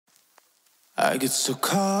I get so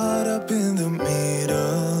caught up in the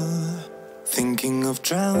middle, thinking of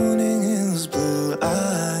drowning in those blue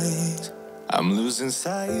eyes. I'm losing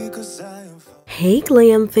sight 'cause I am... Hey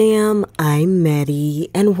Glam fam, I'm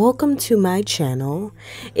Maddie and welcome to my channel.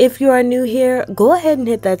 If you are new here, go ahead and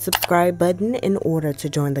hit that subscribe button in order to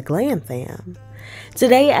join the Glam fam.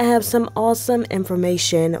 Today I have some awesome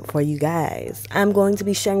information for you guys. I'm going to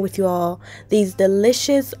be sharing with you all these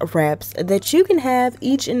delicious reps that you can have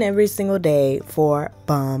each and every single day for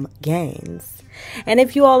bomb gains. And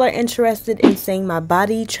if you all are interested in seeing my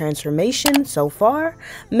body transformation so far,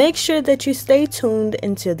 make sure that you stay tuned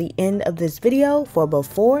until the end of this video for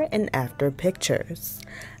before and after pictures.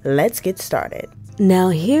 Let's get started. Now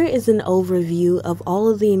here is an overview of all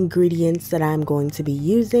of the ingredients that I'm going to be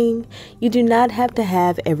using. You do not have to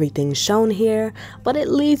have everything shown here, but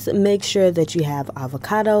at least make sure that you have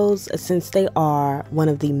avocados since they are one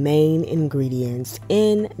of the main ingredients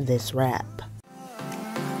in this wrap.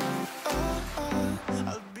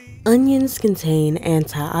 Onions contain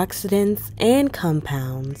antioxidants and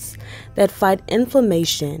compounds that fight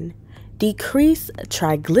inflammation, decrease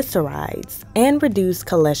triglycerides, and reduce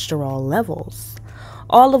cholesterol levels,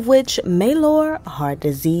 all of which may lower heart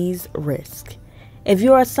disease risk. If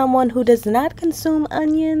you are someone who does not consume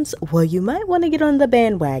onions, well, you might want to get on the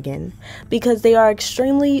bandwagon because they are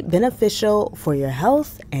extremely beneficial for your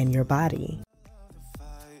health and your body.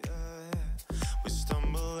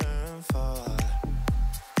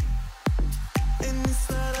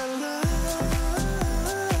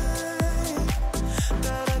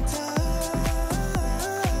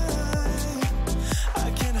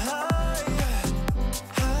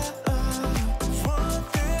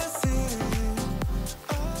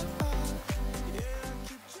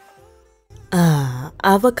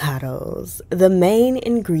 Avocados, the main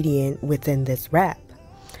ingredient within this wrap.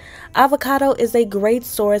 Avocado is a great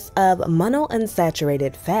source of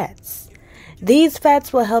monounsaturated fats. These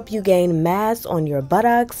fats will help you gain mass on your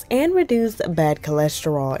buttocks and reduce bad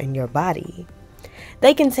cholesterol in your body.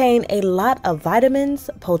 They contain a lot of vitamins,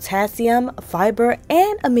 potassium, fiber,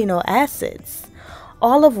 and amino acids,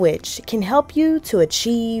 all of which can help you to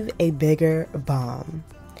achieve a bigger bomb.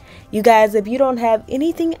 You guys, if you don't have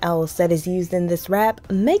anything else that is used in this wrap,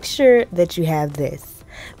 make sure that you have this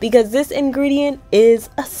because this ingredient is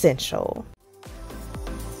essential.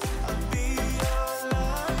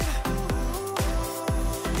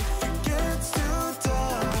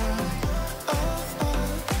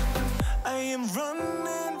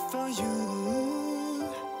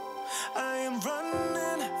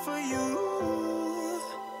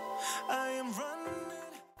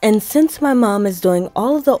 And since my mom is doing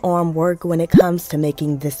all of the arm work when it comes to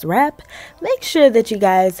making this wrap, make sure that you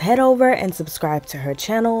guys head over and subscribe to her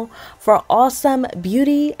channel for awesome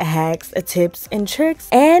beauty hacks, tips, and tricks,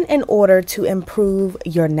 and in order to improve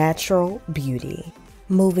your natural beauty.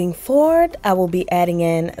 Moving forward, I will be adding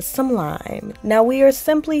in some lime. Now we are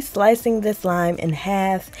simply slicing this lime in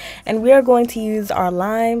half and we are going to use our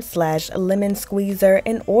lime/lemon squeezer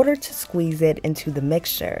in order to squeeze it into the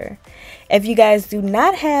mixture. If you guys do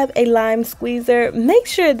not have a lime squeezer, make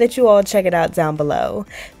sure that you all check it out down below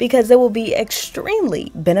because it will be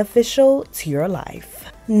extremely beneficial to your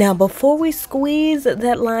life. Now before we squeeze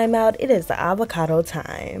that lime out, it is avocado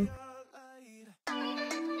time.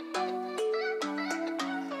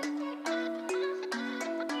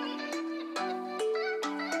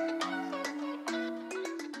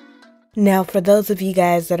 Now, for those of you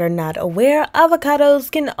guys that are not aware,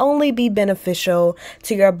 avocados can only be beneficial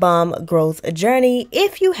to your bomb growth journey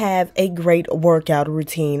if you have a great workout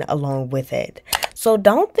routine along with it. So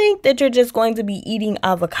don't think that you're just going to be eating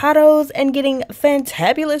avocados and getting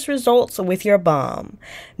fantabulous results with your bomb.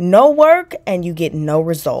 No work and you get no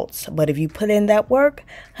results. But if you put in that work,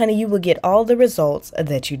 honey, you will get all the results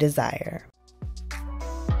that you desire.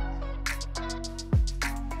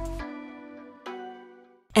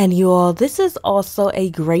 And you all, this is also a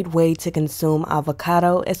great way to consume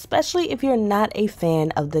avocado, especially if you're not a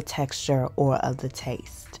fan of the texture or of the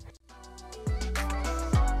taste.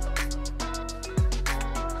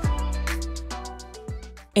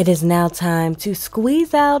 It is now time to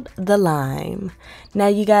squeeze out the lime. Now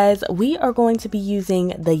you guys, we are going to be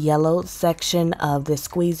using the yellow section of the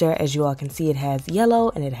squeezer. As you all can see, it has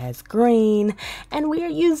yellow and it has green, and we are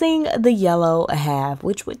using the yellow half,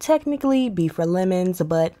 which would technically be for lemons,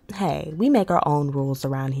 but hey, we make our own rules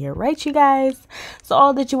around here, right you guys? So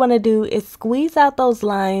all that you want to do is squeeze out those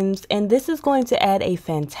limes, and this is going to add a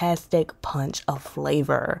fantastic punch of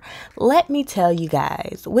flavor. Let me tell you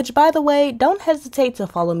guys, which by the way, don't hesitate to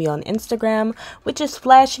follow me on Instagram, which is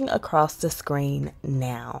flashing across the screen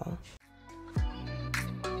now.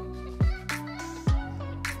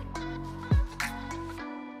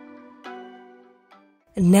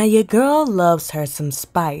 Now your girl loves her some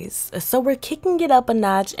spice, so we're kicking it up a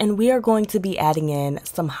notch and we are going to be adding in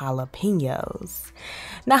some jalapenos.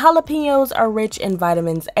 Now jalapenos are rich in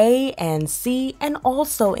vitamins A and C and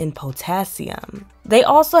also in potassium. They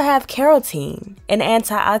also have carotene, an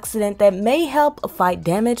antioxidant that may help fight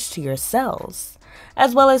damage to your cells,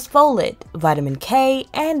 as well as folate, vitamin K,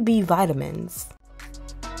 and B vitamins.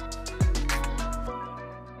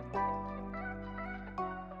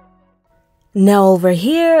 Now over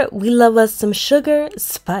here, we love us some sugar,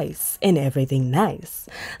 spice, and everything nice.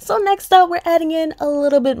 So next up, we're adding in a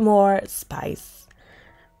little bit more spice.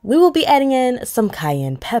 We will be adding in some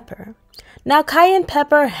cayenne pepper. Now cayenne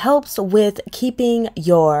pepper helps with keeping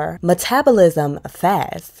your metabolism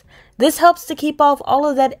fast. This helps to keep off all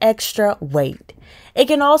of that extra weight. It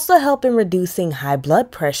can also help in reducing high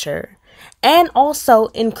blood pressure and also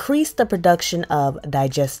increase the production of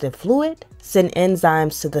digestive fluid, send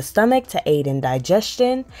enzymes to the stomach to aid in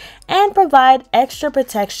digestion, and provide extra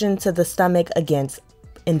protection to the stomach against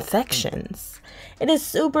infections. It is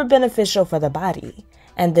super beneficial for the body,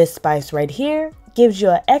 and this spice right here gives you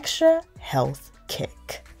an extra health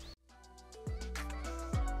kick.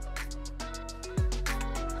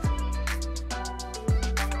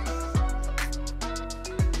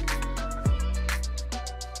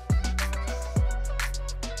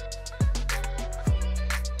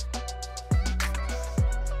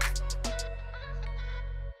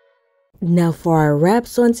 Now for our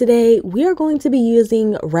wraps on today, we are going to be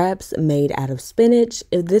using wraps made out of spinach.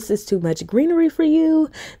 If this is too much greenery for you,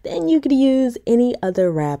 then you could use any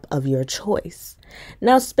other wrap of your choice.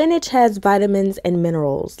 Now spinach has vitamins and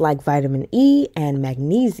minerals like vitamin E and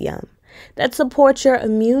magnesium that support your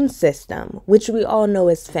immune system, which we all know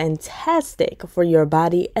is fantastic for your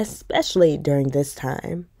body, especially during this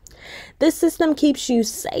time. This system keeps you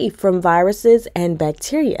safe from viruses and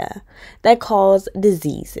bacteria that cause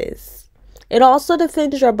diseases. It also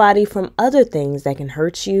defends your body from other things that can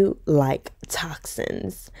hurt you, like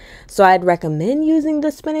toxins. So I'd recommend using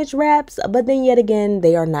the spinach wraps, but then yet again,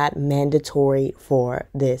 they are not mandatory for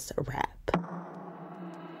this wrap.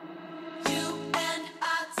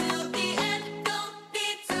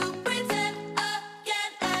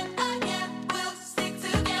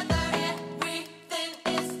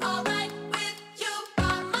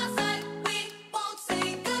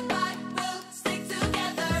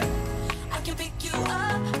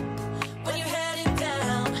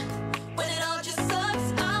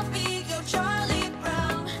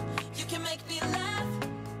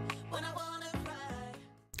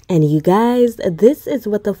 And you guys, this is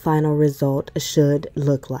what the final result should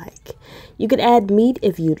look like. You could add meat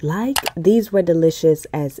if you'd like. These were delicious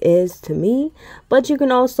as is to me, but you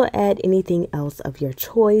can also add anything else of your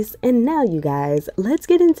choice. And now you guys, let's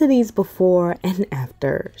get into these before and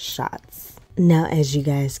after shots. Now, as you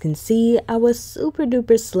guys can see, I was super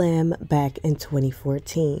duper slim back in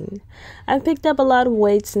 2014. I've picked up a lot of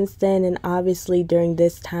weight since then, and obviously during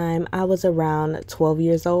this time, I was around 12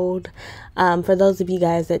 years old. For those of you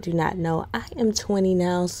guys that do not know, I am 20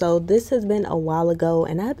 now, so this has been a while ago,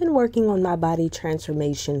 and I've been working on my body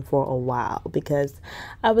transformation for a while because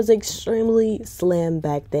I was extremely slim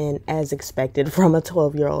back then, as expected from a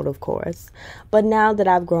 12-year-old, of course. But now that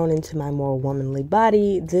I've grown into my more womanly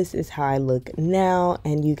body, this is how I look now,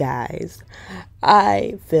 and you guys,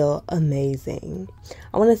 I feel amazing.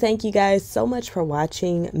 I want to thank you guys so much for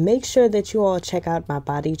watching. Make sure that you all check out my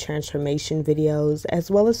body transformation videos as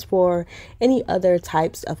well as for any other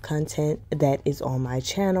types of content that is on my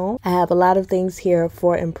channel. I have a lot of things here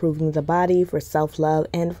for improving the body, for self-love,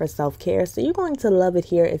 and for self-care, so you're going to love it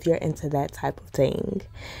here if you're into that type of thing.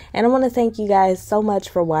 And I want to thank you guys so much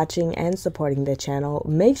for watching and supporting the channel.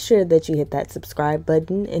 Make sure that you hit that subscribe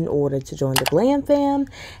button in order to join the Glam fam,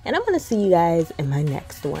 and I'm going to see you guys in my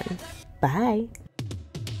next one. Bye.